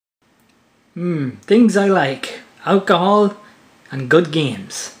Things I like. Alcohol and good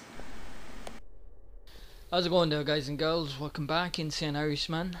games. How's it going there, guys and girls? Welcome back, Insane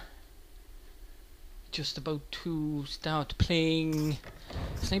Irishman. Just about to start playing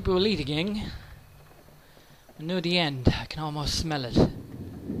Sniper Elite again. We're near the end. I can almost smell it.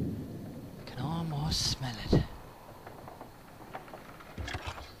 I can almost smell it.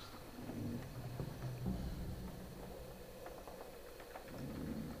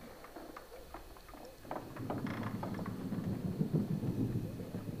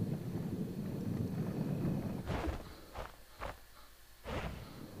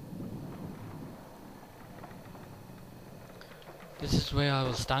 This is where I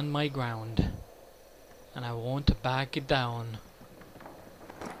will stand my ground, and I won't back it down.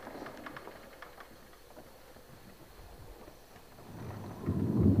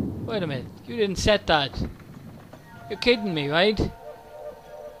 Wait a minute, you didn't set that. You're kidding me, right?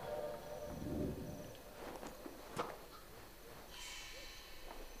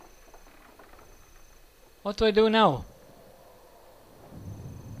 What do I do now?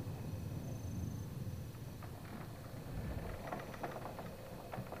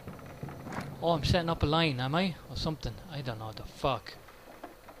 Oh, I'm setting up a line, am I? Or something. I don't know what the fuck.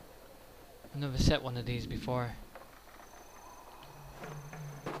 I've never set one of these before.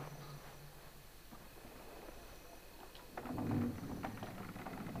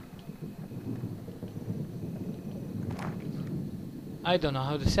 I don't know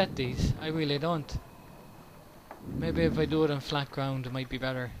how to set these. I really don't. Maybe if I do it on flat ground it might be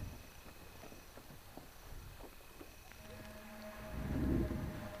better.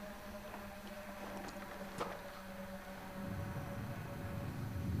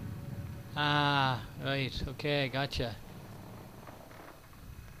 Ah, right, okay, gotcha.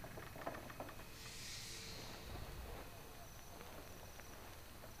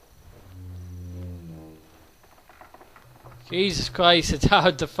 Jesus Christ, it's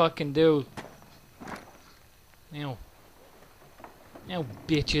hard to fucking do. Now,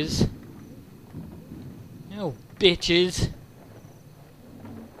 bitches. Now, bitches.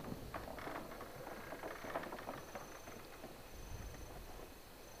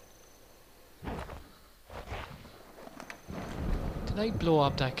 Did I blow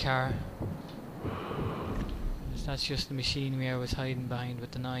up that car? That's just the machinery I was hiding behind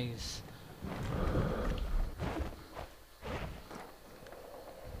with the knives.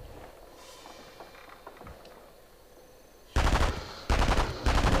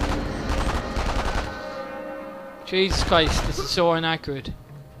 Jesus Christ, this is so inaccurate.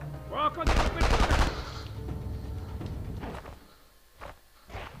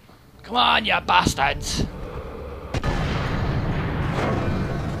 Come on, you bastards!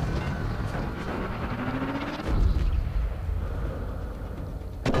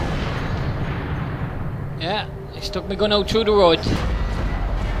 Yeah, I stuck my gun out through the road.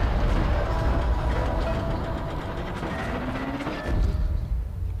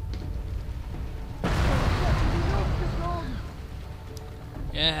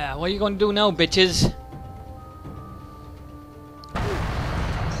 Yeah, what are you gonna do now, bitches?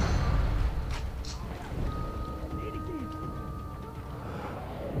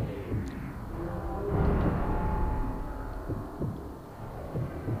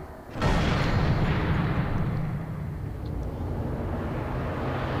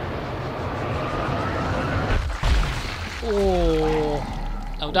 Oh,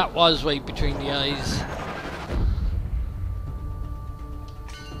 now that was right between the eyes.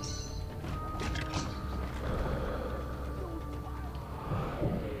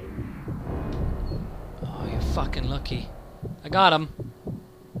 Oh, you're fucking lucky. I got him.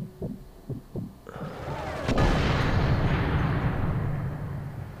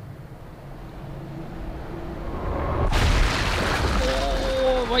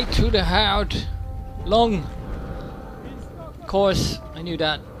 Oh, right through the heart. Lung. Of course, I knew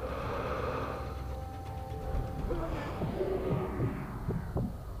that.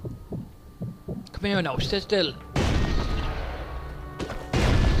 Come here now, stay still.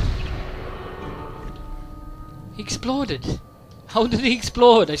 He exploded. How did he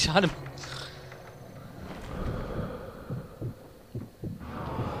explode? I shot him.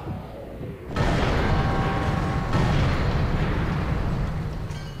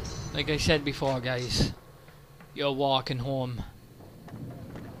 Like I said before, guys, you're walking home.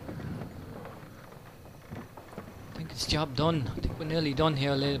 I think it's job done. I think we're nearly done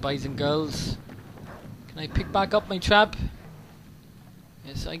here, little boys and girls. Can I pick back up my trap?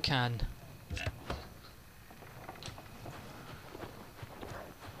 Yes, I can.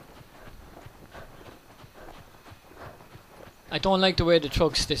 I don't like the way the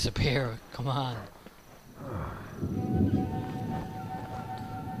trucks disappear. Come on.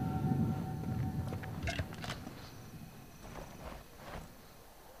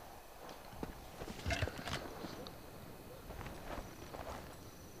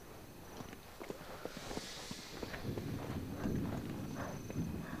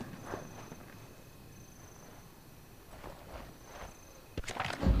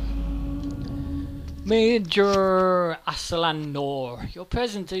 Major Asalandor, your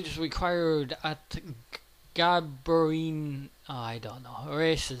presence is required at Gabarine, I don't know,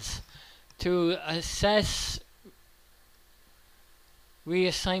 races to assess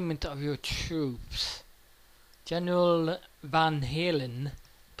reassignment of your troops. General Van Halen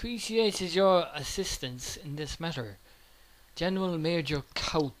appreciates your assistance in this matter. General Major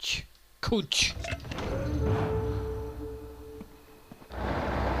Couch.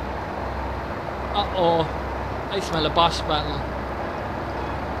 Uh-oh, I smell a boss battle.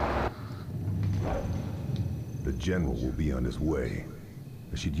 The general will be on his way.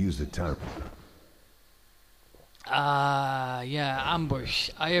 I should use the time. Yeah,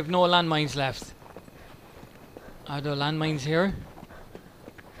 ambush. I have no landmines left. Are there landmines here?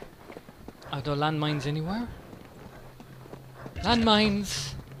 Are there landmines anywhere?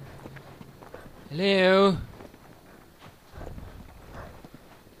 Landmines! Hello?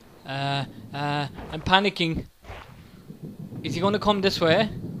 I'm panicking. Is he gonna come this way?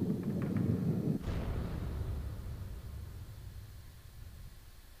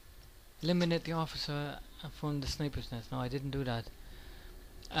 Eliminate the officer from the sniper's nest. No, I didn't do that.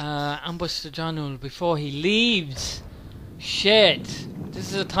 Ambush the general before he leaves. Shit!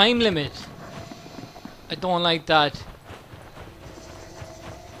 This is a time limit. I don't like that.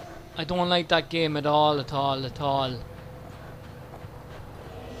 I don't like that game at all.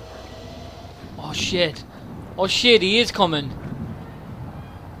 Oh shit. Oh shit, he is coming.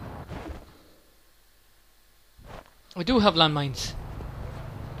 I do have landmines.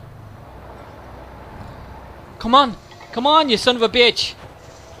 Come on! Come on, you son of a bitch!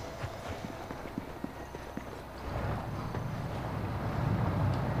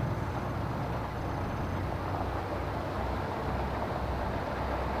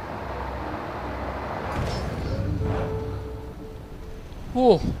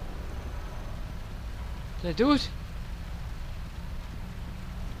 Whoa! Did I do it?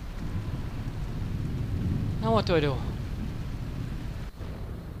 Now what do I do?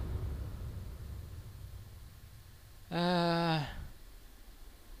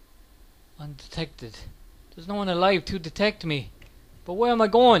 Undetected. There's no one alive to detect me. But where am I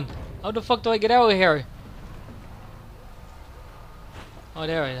going? How the fuck do I get out of here? Oh,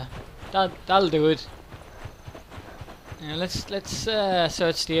 there I am. That'll do it. Yeah, let's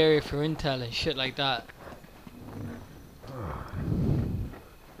search the area for intel and shit like that.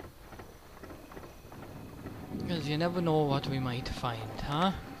 Because you never know what we might find,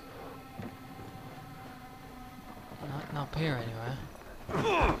 huh? Not up here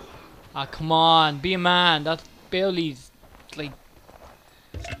anyway. Ah, come on, be a man. That barely, like,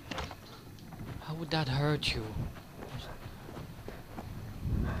 how would that hurt you?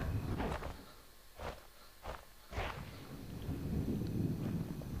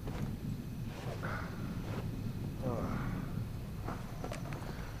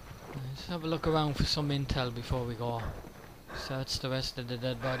 Let's have a look around for some intel before we go. Search the rest of the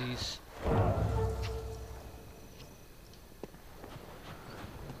dead bodies.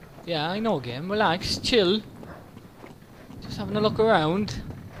 Yeah, I know, game. Relax, chill. Just having a look around.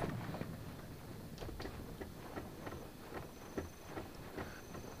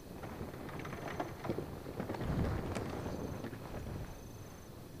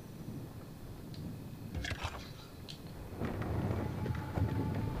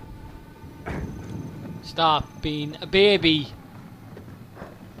 Stop being a baby.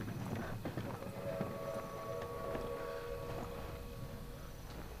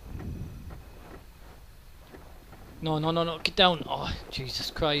 No, get down. Oh,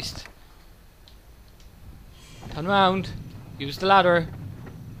 Jesus Christ. Turn around. Use the ladder.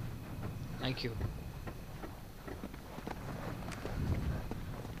 Thank you.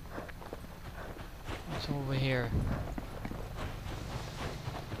 What's over here?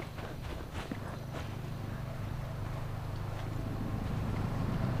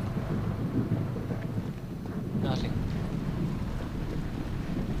 Nothing.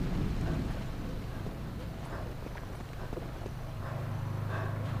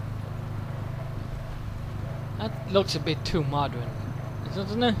 That looks a bit too modern,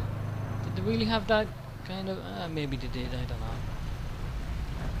 doesn't it? Did they really have that kind of... maybe they did, I don't know.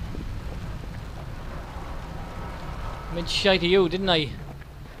 I meant shy to you, didn't I?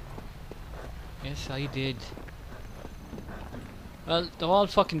 Yes, I did. Well, they're all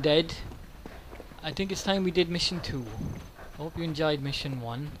fucking dead. I think it's time we did mission 2. I hope you enjoyed mission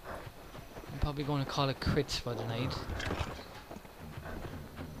 1. I'm probably going to call it quits for the night.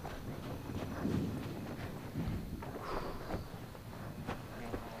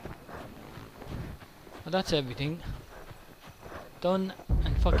 Well, that's everything. Done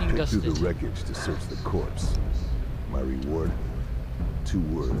and fucking I picked dusted. through the wreckage to search the corpse. My reward? 2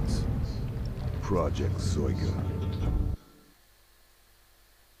 words. Project Zoiga.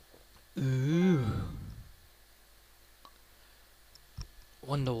 Ooh.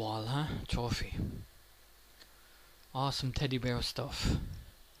 Wonderwall, huh? Trophy. Awesome teddy bear stuff.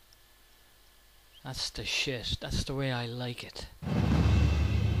 That's the shit. That's the way I like it.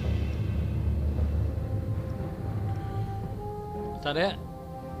 Is that it?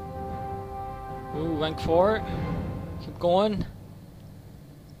 Ooh, rank 4. Keep going.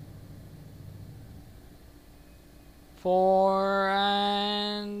 4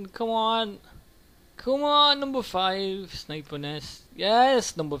 and come on. Come on, number 5. Sniper nest.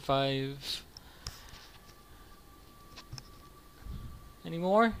 Yes, number 5. Any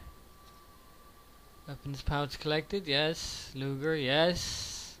more? Weapons pouch collected, yes. Luger,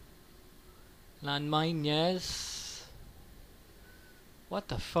 yes. Landmine, yes. What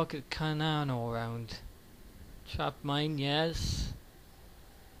the fuck is Canano around? Trap mine, yes.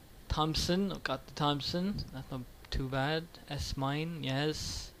 Thompson, I've got the Thompson. That's not too bad. S mine,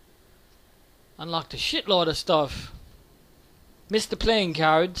 yes. Unlocked a shitload of stuff. Missed the playing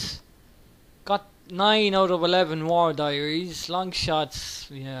cards. Got 9 out of 11 war diaries. Long shots,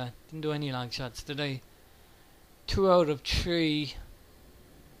 yeah, didn't do any long shots, did I? 2 out of 3.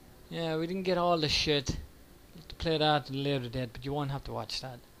 Yeah, we didn't get all the shit. Have to play that at a later date, but you won't have to watch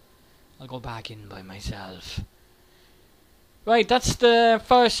that. I'll go back in by myself. Right, that's the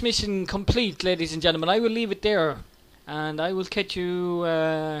first mission complete, ladies and gentlemen. I will leave it there, and I will catch you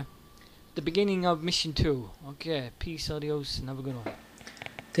the beginning of mission 2. Okay, peace, adios, and have a good one.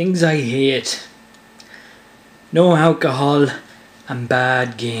 Things I hate. No alcohol and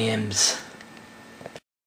bad games.